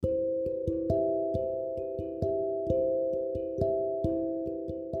My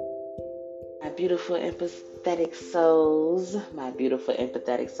beautiful empathetic souls, my beautiful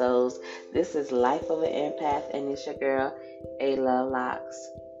empathetic souls. This is Life of an Empath, and it's your girl, Ayla Locks.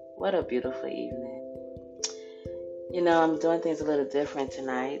 What a beautiful evening. I'm doing things a little different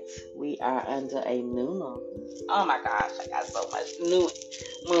tonight. We are under a new moon. Oh my gosh, I got so much new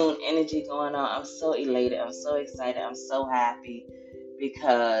moon energy going on. I'm so elated. I'm so excited. I'm so happy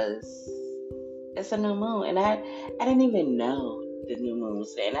because it's a new moon, and I didn't even know the new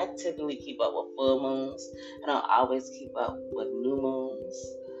moons. And I typically keep up with full moons. I don't always keep up with new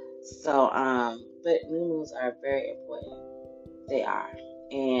moons. But new moons are very important. They are,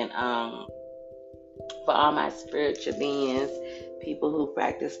 and for all my spiritual beings, people who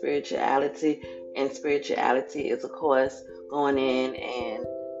practice spirituality, and spirituality is of course going in and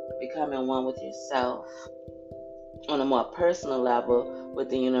becoming one with yourself on a more personal level with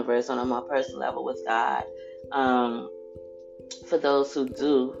the universe, on a more personal level with God. Um, for those who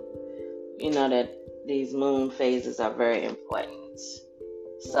do, you know that these moon phases are very important.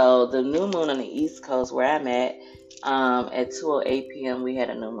 So the new moon on the East Coast where I'm at 2:08 p.m. we had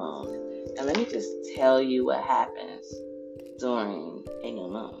a new moon. And let me just tell you what happens during a new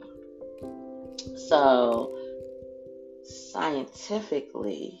moon. So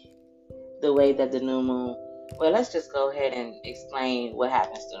scientifically, the way that the new moon, well, let's just go ahead and explain what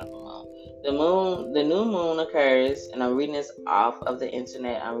happens to the moon. The new moon occurs, and I'm reading this off of the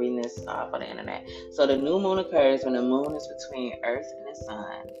internet. I'm reading this off of the internet. So the new moon occurs when the moon is between Earth and the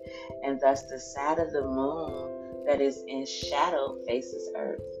sun, and thus the side of the moon that is in shadow faces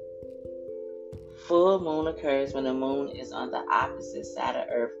Earth. Full moon occurs when the moon is on the opposite side of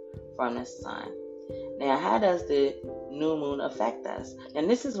Earth from the sun. Now, how does the new moon affect us? And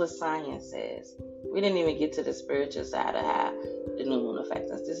this is what science says. We didn't even get to the spiritual side of how the new moon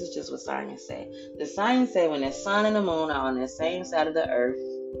affects us. This is just what science says. The science says when the sun and the moon are on the same side of the earth,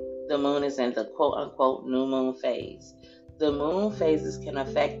 the moon is in the quote unquote new moon phase. The moon phases can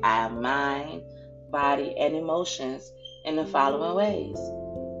affect our mind, body, and emotions in the following ways.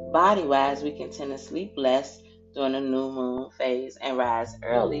 Body wise, we can tend to sleep less during the new moon phase and rise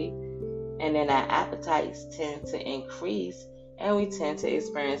early, and then our appetites tend to increase, and we tend to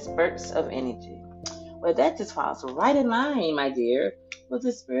experience spurts of energy. Well, that just falls right in line, my dear, with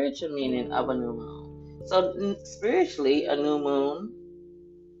the spiritual meaning of a new moon. So, spiritually, a new moon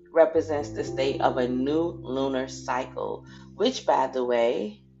represents the state of a new lunar cycle, which, by the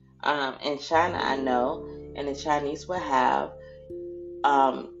way, in China, I know, and the Chinese will have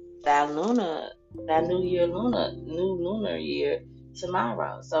um, that lunar, that new lunar year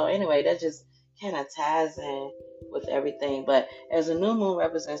tomorrow. So anyway, that just kind of ties in with everything. But as a new moon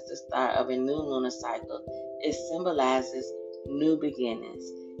represents the start of a new lunar cycle, it symbolizes new beginnings.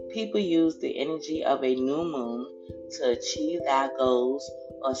 People use the energy of a new moon to achieve their goals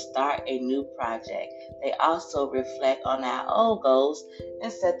or start a new project. They also reflect on our old goals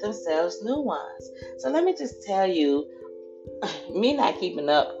and set themselves new ones. So let me just tell you, me not keeping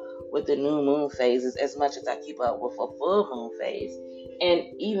up with the new moon phases as much as I keep up with a full moon phase, and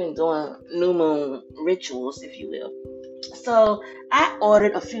even doing new moon rituals, if you will. So I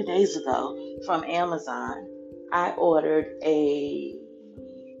ordered a few days ago from Amazon. I ordered a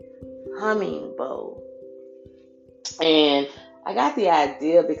humming bowl, and I got the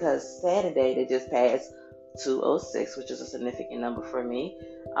idea because Saturday they just passed 206, which is a significant number for me.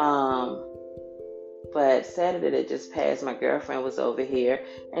 Um, But Saturday that just passed, my girlfriend was over here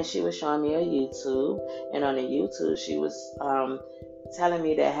and she was showing me a YouTube. And on the YouTube, she was telling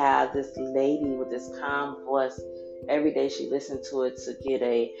me to have this lady with this calm voice. Every day she listened to it to get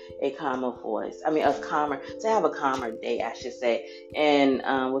a calmer voice. I mean, to have a calmer day, I should say. And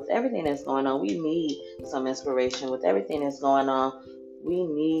with everything that's going on, we need some inspiration. With everything that's going on, we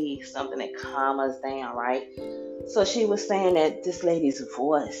need something that calm us down, right? So she was saying that this lady's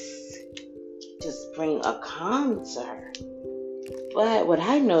voice just bring a calm to her. But what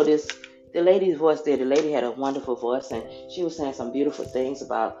I noticed, the lady's voice there, the lady had a wonderful voice, and she was saying some beautiful things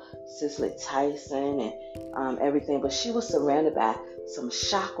about Cicely Tyson and everything. But she was surrounded by some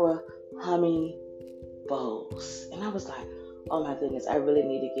chakra humming bowls, and I was like, oh my goodness, I really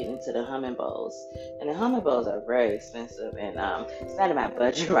need to get into the humming bowls. And the humming bowls are very expensive, and it's not in my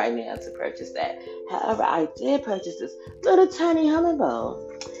budget right now to purchase that. However, I did purchase this little tiny humming bowl,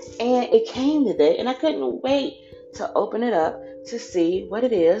 and it came today, and I couldn't wait to open it up to see what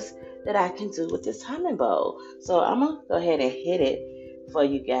it is that I can do with this humming bowl. So I'm going to go ahead and hit it for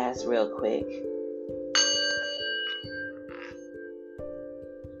you guys real quick.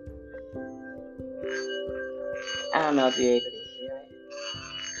 I don't know if you're able to hear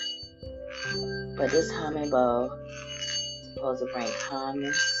it. But this humming bowl is supposed to bring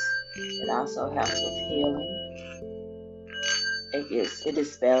calmness. It also helps with healing. It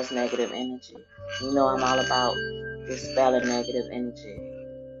dispels negative energy. You know I'm all about dispelling negative energy.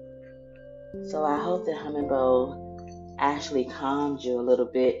 So I hope that humming bowl actually calmed you a little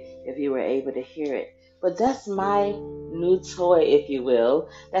bit if you were able to hear it. But that's my new toy, if you will.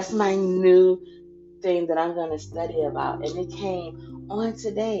 That's my new thing that I'm going to study about. And it came on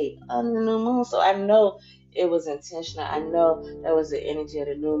today, on the new moon. So I know it was intentional. I know that was the energy of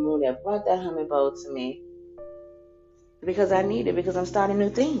the new moon that brought that humming bowl to me because I need it, because I'm starting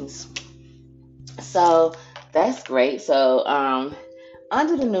new things. So that's great. So,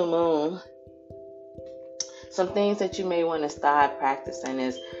 under the new moon, some things that you may want to start practicing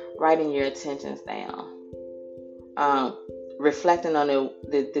is writing your intentions down, um, reflecting on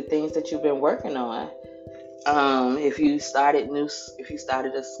the things that you've been working on. If you started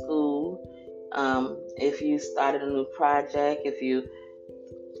a school, if you started a new project, if you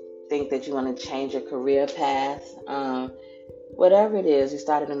think that you want to change your career path, whatever it is, you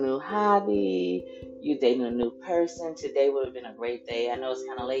started a new hobby, you dating a new person, today would have been a great day. I know it's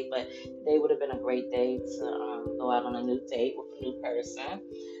kind of late, but today would have been a great day to go out on a new date with a new person.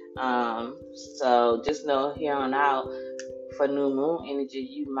 Um, so just know here on out, for new moon energy,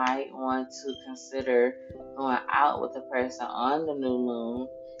 you might want to consider going out with a person on the new moon.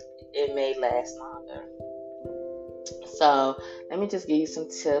 It may last longer. So let me just give you some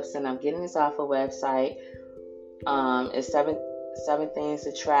tips, and I'm getting this off a website. It's seven things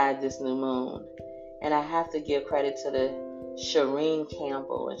to try this new moon, and I have to give credit to the Shireen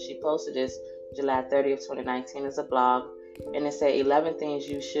Campbell, and she posted this July 30th, 2019 as a blog, and it said 11 things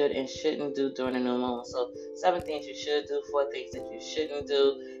you should and shouldn't do during the new moon. So 7 things you should do, 4 things that you shouldn't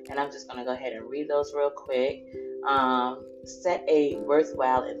do, and I'm just going to go ahead and read those real quick. Set a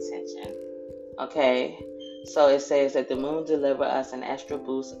worthwhile intention. Okay, so it says that the moon delivers us an extra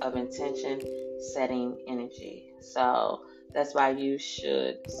boost of intention setting energy. So that's why you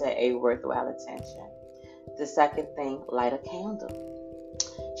should set a worthwhile intention. The second thing, light a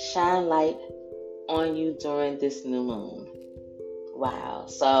candle. Shine light on you during this new moon. Wow.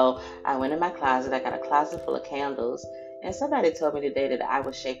 So I went in my closet. I got a closet full of candles. And somebody told me today that I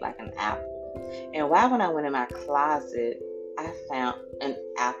was shaped like an apple. And why, when I went in my closet, I found an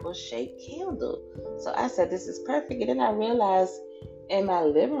apple shaped candle. So I said, this is perfect. And then I realized in my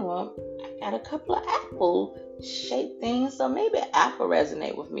living room, I got a couple of apple shaped things. So maybe apple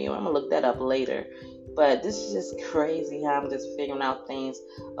resonate with me. I'm going to look that up later. But this is just crazy how I'm just figuring out things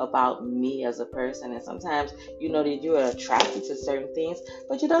about me as a person. And sometimes you know that you're attracted to certain things,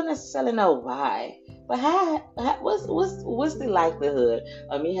 but you don't necessarily know why. But what's the likelihood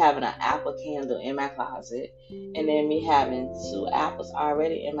of me having an apple candle in my closet and then me having 2 apples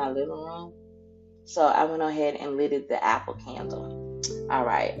already in my living room? So I went ahead and lit the apple candle. All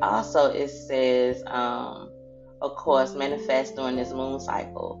right. Also, it says, of course, manifest during this moon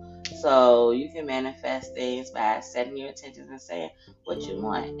cycle. So you can manifest things by setting your intentions and saying what you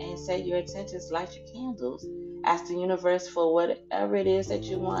want. And set your intentions, light your candles. Ask the universe for whatever it is that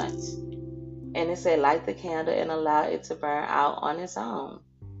you want. And it said light the candle and allow it to burn out on its own.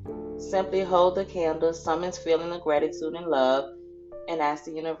 Simply hold the candle, summons feeling of gratitude and love, and ask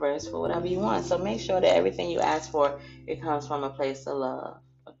the universe for whatever you want. So make sure that everything you ask for, it comes from a place of love.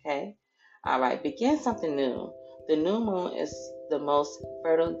 Okay? All right, begin something new. The new moon is the most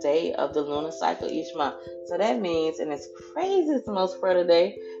fertile day of the lunar cycle each month. So that means, and it's crazy, it's the most fertile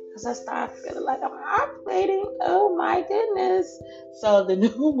day because I start feeling like I'm ovulating. Oh my goodness. So the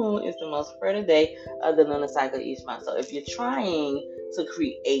new moon is the most fertile day of the lunar cycle each month. So if you're trying to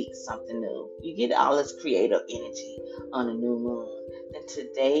create something new, you get all this creative energy on the new moon, then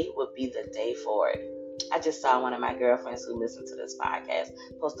today would be the day for it. I just saw one of my girlfriends who listened to this podcast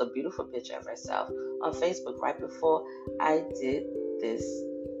post a beautiful picture of herself on Facebook right before I did this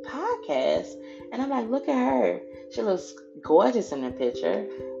podcast. And I'm like, look at her. She looks gorgeous in the picture.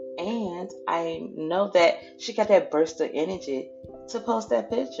 And I know that she got that burst of energy to post that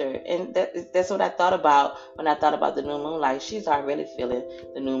picture. And that's what I thought about when I thought about the new moon. Like, she's already feeling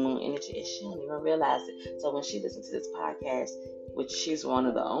the new moon energy and she don't even realize it. So when she listens to this podcast, which she's one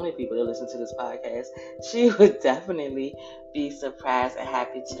of the only people that listen to this podcast, she would definitely be surprised and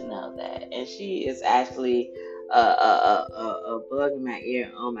happy to know that. And she is actually a bug in my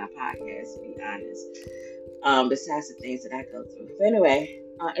ear on my podcast, to be honest. Besides the things that I go through. But anyway,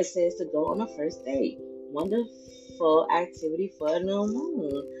 it says to go on a first date. Wonderful activity for a new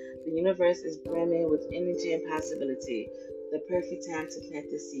moon. The universe is brimming with energy and possibility. The perfect time to plant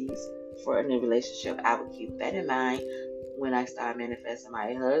the seeds for a new relationship. I would keep that in mind when I start manifesting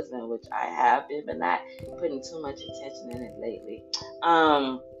my husband, which I have been, but not putting too much attention in it lately.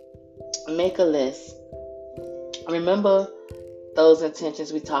 Make a list. Remember those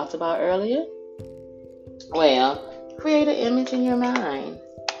intentions we talked about earlier? Well, create an image in your mind.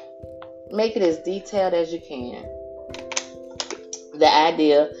 Make it as detailed as you can. The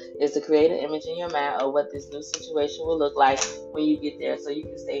idea is to create an image in your mind of what this new situation will look like when you get there, so you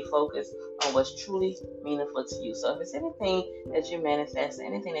can stay focused on what's truly meaningful to you. So if it's anything that you manifest,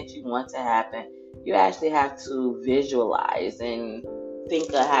 anything that you want to happen, you actually have to visualize and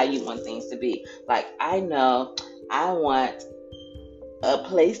think of how you want things to be. Like, I know I want a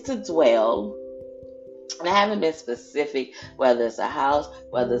place to dwell. And I haven't been specific, whether it's a house,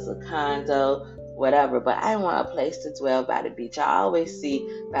 whether it's a condo, whatever, but I want a place to dwell by the beach. I always see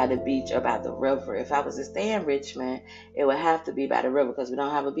by the beach or by the river. If I was to stay in Richmond, it would have to be by the river because we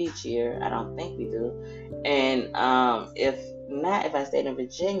don't have a beach here. I don't think we do. And if not, if I stayed in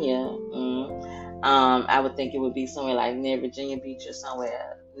Virginia, I would think it would be somewhere like near Virginia Beach or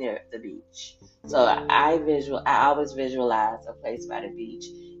somewhere near the beach. So I always visualize a place by the beach.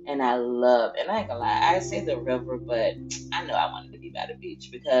 And I ain't gonna lie, I say the river, but I know I wanted to be by the beach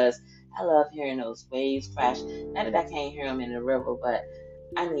because I love hearing those waves crash. Not that I can't hear them in the river, but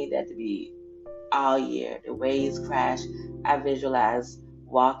I need that to be all year. The waves crash. I visualize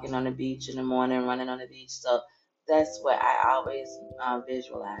walking on the beach in the morning, running on the beach. So that's what I always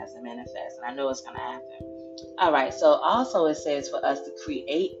visualize and manifest. And I know it's going to happen. All right. So also it says for us to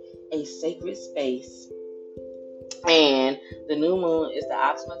create a sacred space. And the new moon is the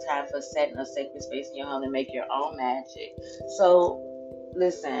optimal time for setting a sacred space in your home to make your own magic. So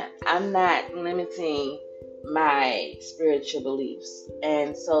listen, I'm not limiting my spiritual beliefs,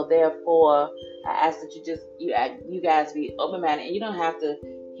 and so therefore I ask that you guys be open-minded, and you don't have to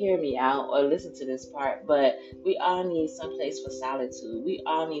hear me out or listen to this part, but we all need some place for solitude. We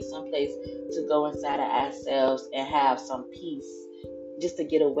all need some place to go inside of ourselves and have some peace, just to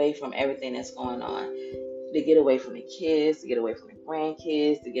get away from everything that's going on, to get away from the kids, to get away from the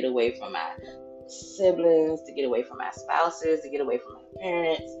grandkids, to get away from my siblings, to get away from my spouses, to get away from my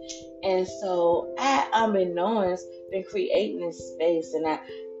parents. And so I, unbeknownst, been creating this space, and I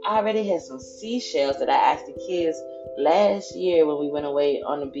already had some seashells that I asked the kids last year when we went away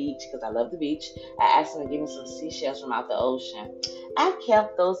on the beach, because I love the beach. I asked them to give me some seashells from out the ocean. I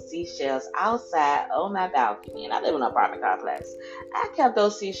kept those seashells outside on my balcony, and I live in an apartment complex. I kept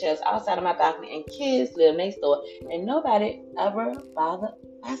those seashells outside of my balcony, and kids live next door, and nobody ever bothered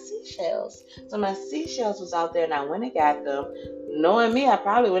my seashells. So my seashells was out there, and I went and got them. Knowing me, I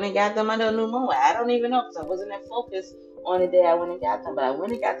probably went and got them under a new moon. I don't even know, because I wasn't that focused on the day I went and got them. But I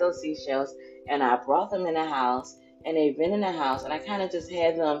went and got those seashells, and I brought them in the house, and they've been in the house, and I kind of just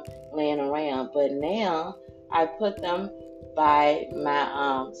had them laying around. But now I put them by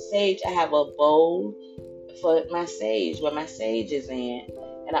my sage. I have a bowl for my sage, where my sage is in,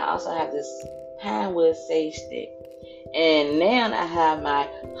 and I also have this pine wood sage stick. And now I have my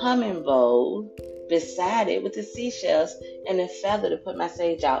humming bowl beside it with the seashells and the feather to put my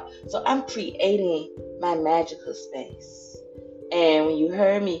sage out. So I'm creating my magical space. And when you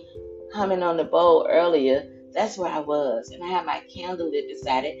heard me humming on the bowl earlier, that's where I was. And I have my candle lit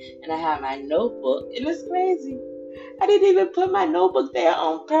beside it, and I have my notebook, and it's crazy. I didn't even put my notebook there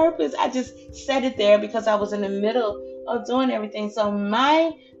on purpose. I just set it there because I was in the middle of doing everything. So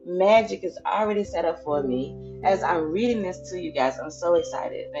my magic is already set up for me. As I'm reading this to you guys, I'm so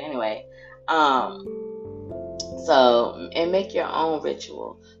excited. But anyway, and make your own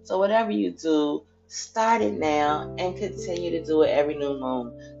ritual. So whatever you do, start it now and continue to do it every new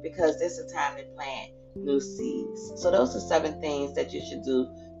moon, because this is a time to plant new seeds. So those are 7 things that you should do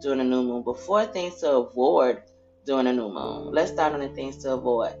during a new moon. Before things to avoid during a new moon. Let's start on the things to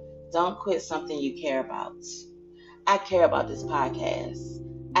avoid. Don't quit something you care about. I care about this podcast.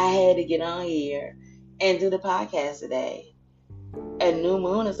 I had to get on here and do the podcast today. A new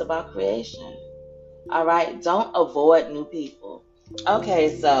moon is about creation. All right? Don't avoid new people.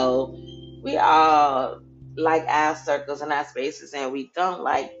 Okay, so we all like our circles and our spaces, and we don't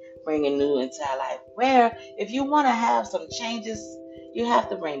like bringing new into our life. Where if you want to have some changes, you have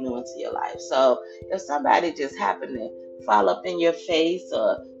to bring new into your life. So if somebody just happened to fall up in your face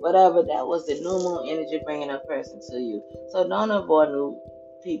or whatever, that was the new moon energy bringing a person to you. So don't avoid new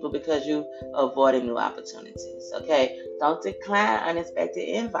people because you avoided new opportunities. Okay, don't decline unexpected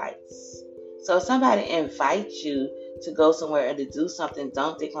invites. So if somebody invites you to go somewhere or to do something,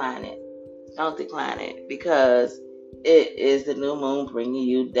 don't decline it. Don't decline it, because it is the new moon bringing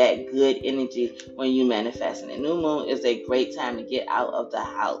you that good energy when you manifest. And the new moon is a great time to get out of the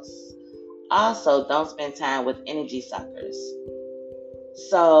house. Also, don't spend time with energy suckers.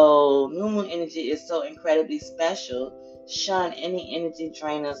 So, new moon energy is so incredibly special. Shun any energy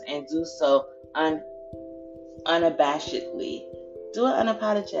drainers and do so unabashedly. Do it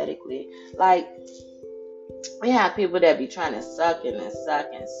unapologetically. Like, we have people that be trying to suck and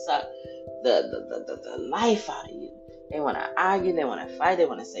suck the life out of you. They want to argue, they want to fight, they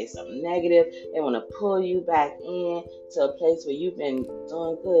want to say something negative, they want to pull you back in to a place where you've been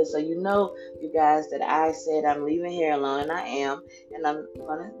doing good. So you know, you guys, that I said I'm leaving here alone, and I am, and I'm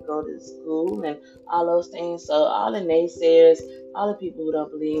gonna go to school and all those things. So all the naysayers, all the people who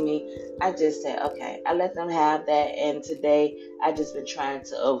don't believe me, I just said, okay, I let them have that. And today I just been trying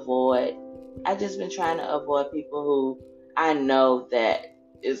to avoid people who I know that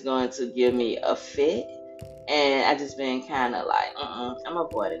is going to give me a fit. And I just been kind of like, I'm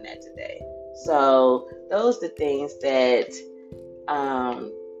avoiding that today. So those the things that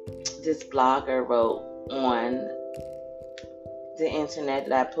this blogger wrote on the internet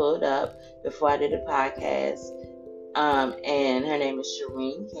that I pulled up before I did the podcast. And her name is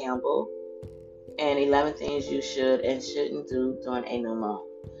Shireen Campbell. And 11 things you should and shouldn't do during a new moon.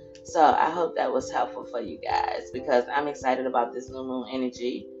 So I hope that was helpful for you guys, because I'm excited about this new moon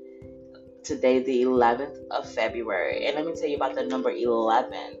energy. Today, the 11th of February. And let me tell you about the number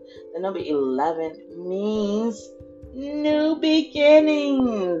 11. The number 11 means new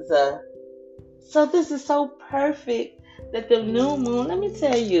beginnings. So this is so perfect that the new moon, let me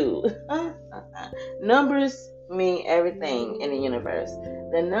tell you, numbers mean everything in the universe.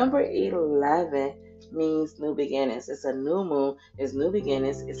 The number 11 means new beginnings. It's a new moon. It's new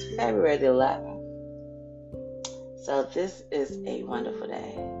beginnings. It's February the 11th. So this is a wonderful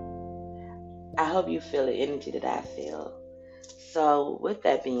day. I hope you feel the energy that I feel. So with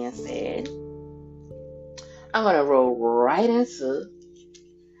that being said, I'm going to roll right into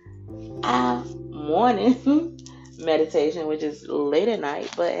our morning meditation, which is late at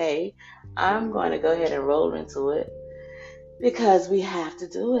night. But hey, I'm going to go ahead and roll into it because we have to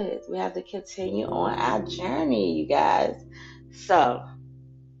do it. We have to continue on our journey, you guys. So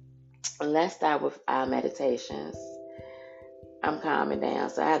let's start with our meditations. I'm calming down,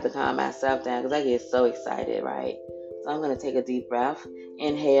 so I have to calm myself down because I get so excited, right? So I'm going to take a deep breath.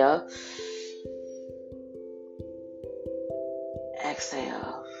 Inhale.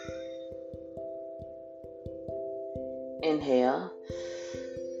 Exhale. Inhale.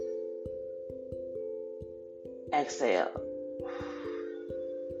 Exhale.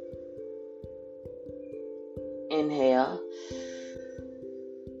 Inhale.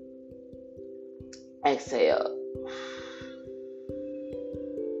 Exhale.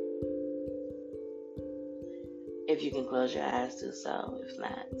 If you can close your eyes, do so. If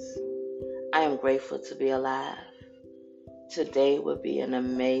not, I am grateful to be alive. Today will be an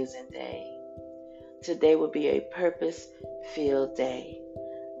amazing day. Today will be a purpose-filled day.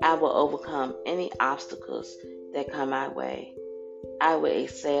 I will overcome any obstacles that come my way. I will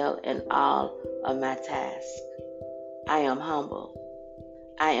excel in all of my tasks. I am humble.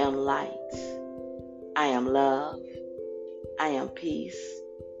 I am light. I am love. I am peace.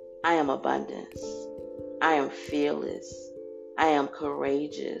 I am abundance. I am fearless. I am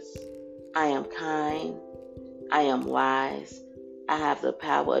courageous. I am kind. I am wise. I have the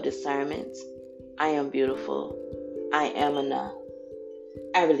power of discernment. I am beautiful. I am enough.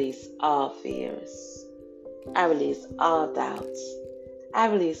 I release all fears. I release all doubts. I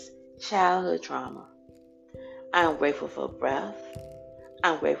release childhood trauma. I am grateful for breath.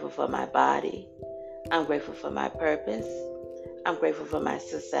 I'm grateful for my body. I'm grateful for my purpose. I'm grateful for my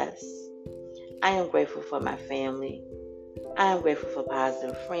success. I am grateful for my family. I am grateful for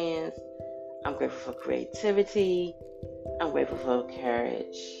positive friends. I'm grateful for creativity. I'm grateful for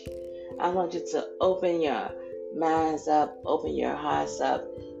courage. I want you to open your minds up, open your hearts up,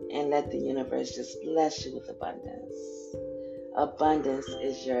 and let the universe just bless you with abundance. Abundance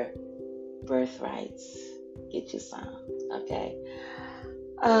is your birthright. Get you some, okay?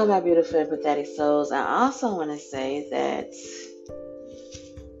 Oh, my beautiful and pathetic souls. I also want to say that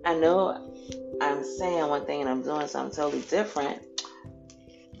I know I'm saying one thing and I'm doing something totally different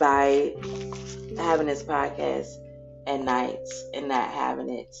by having this podcast at night and not having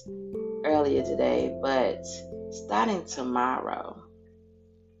it earlier today. But starting tomorrow,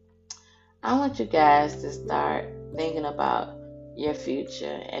 I want you guys to start thinking about your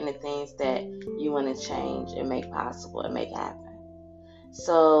future and the things that you want to change and make possible and make happen.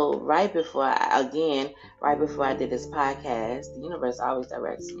 So right before I did this podcast, the universe always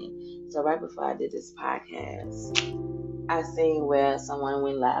directs me. So right before I did this podcast, I seen where someone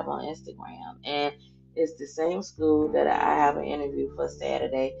went live on Instagram, and It's the same school that I have an interview for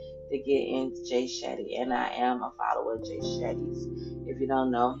Saturday to get in Jay Shetty, and I am a follower of Jay Shetty's. If you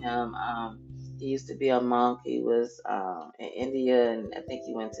don't know him, he used to be a monk. He was in India, and I think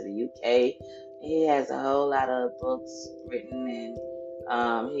he went to the UK. He has a whole lot of books written, and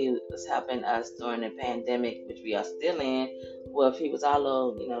he was helping us during the pandemic, which we are still in. Well, he was all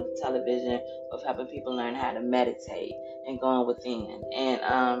on, television of helping people learn how to meditate and going within. And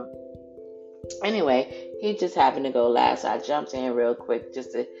anyway, he just happened to go live, so I jumped in real quick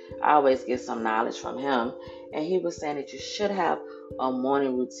just to I always get some knowledge from him. And he was saying that you should have a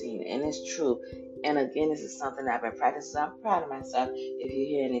morning routine, and it's true. And again, this is something I've been practicing. So I'm proud of myself. If you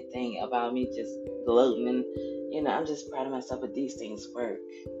hear anything about me just gloating, and I'm just proud of myself. But these things work,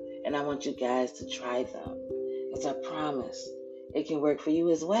 and I want you guys to try them. Because I promise it can work for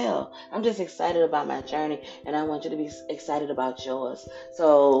you as well. I'm just excited about my journey, and I want you to be excited about yours.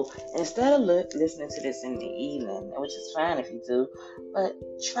 So instead of listening to this in the evening, which is fine if you do, but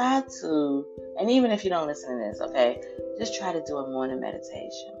try to, and even if you don't listen to this, okay, just try to do a morning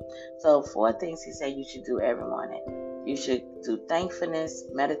meditation. So 4 things he said you should do every morning. You should do thankfulness,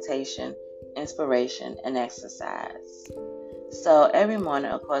 meditation, inspiration, and exercise. So every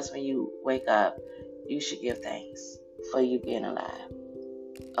morning, of course, when you wake up, you should give thanks for you being alive.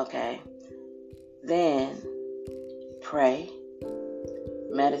 Okay? Then pray,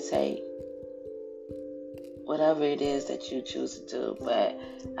 meditate, whatever it is that you choose to do. But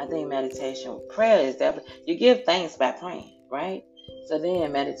I think meditation, prayer is definitely, you give thanks by praying, right? So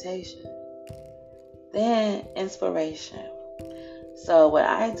then meditation. Then inspiration. So what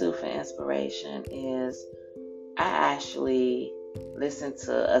I do for inspiration is I actually listen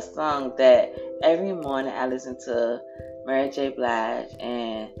to a song that every morning I listen to Mary J. Blige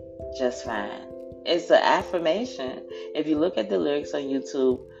and Just Fine. It's an affirmation. If you look at the lyrics on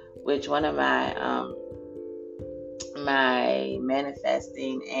YouTube, which one of my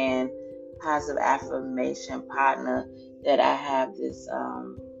manifesting and positive affirmation partner that I have this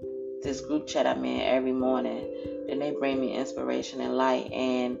group chat I'm in every morning, then they bring me inspiration and light.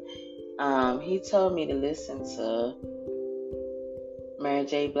 And he told me to listen to Mary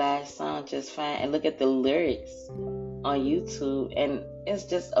J. Blige's song Just Fine and look at the lyrics on YouTube, and it's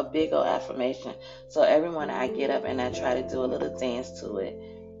just a big old affirmation. So every morning I get up and I try to do a little dance to it,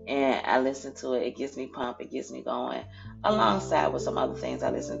 and I listen to it. It gets me pumped, it gets me going, alongside with some other things I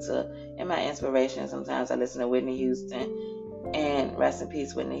listen to in my inspiration. Sometimes I listen to Whitney Houston, and rest in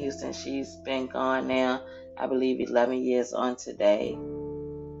peace Whitney Houston. She's been gone now, I believe 11 years on today.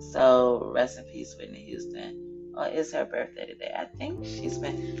 So rest in peace Whitney Houston. Or it's her birthday today. I think she's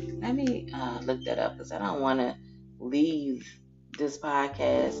been. Let me look that up because I don't want to leave this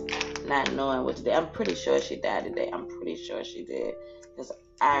podcast not knowing what today. I'm pretty sure she died today. I'm pretty sure she did because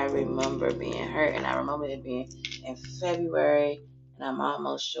I remember being hurt, and I remember it being in February, and I'm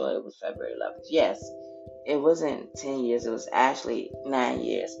almost sure it was February 11th. Yes, it wasn't 10 years. It was actually 9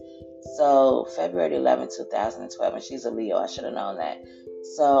 years. So February 11th, 2012, and she's a Leo. I should have known that.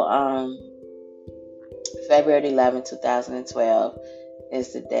 So February 11, 2012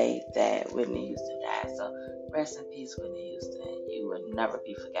 is the day that Whitney Houston died. So rest in peace, Whitney Houston. You will never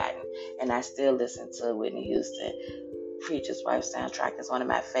be forgotten. And I still listen to Whitney Houston. Preacher's Wife soundtrack is one of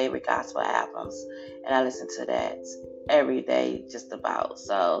my favorite gospel albums. And I listen to that every day just about.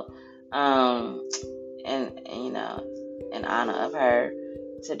 So, and in honor of her,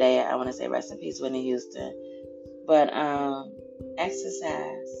 today I want to say rest in peace, Whitney Houston. But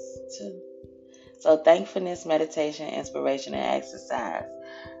exercise too. So thankfulness, meditation, inspiration, and exercise.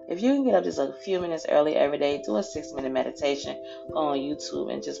 If you can get up just a few minutes early every day, do a 6-minute meditation. Go on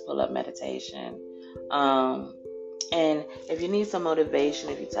YouTube and just pull up meditation. And if you need some motivation,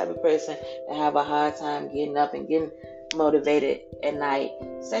 if you're the type of person that have a hard time getting up and getting motivated at night,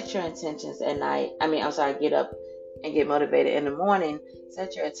 set your intentions at night. Get up and get motivated in the morning.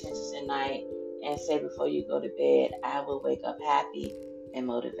 Set your intentions at night and say before you go to bed, I will wake up happy and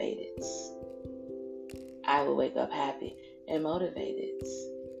motivated. I will wake up happy and motivated.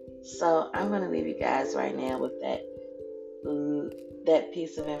 So I'm going to leave you guys right now with that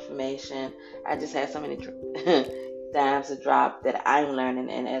piece of information. I just had so many dimes to drop that I'm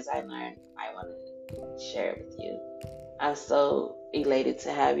learning, and as I learn, I want to share it with you. I'm so elated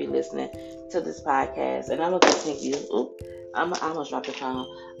to have you listening to this podcast, and I'm going to continue. I almost dropped the phone.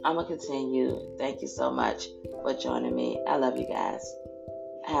 I'm going to continue. Thank you so much for joining me. I love you guys.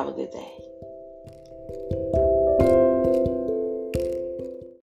 Have a good day.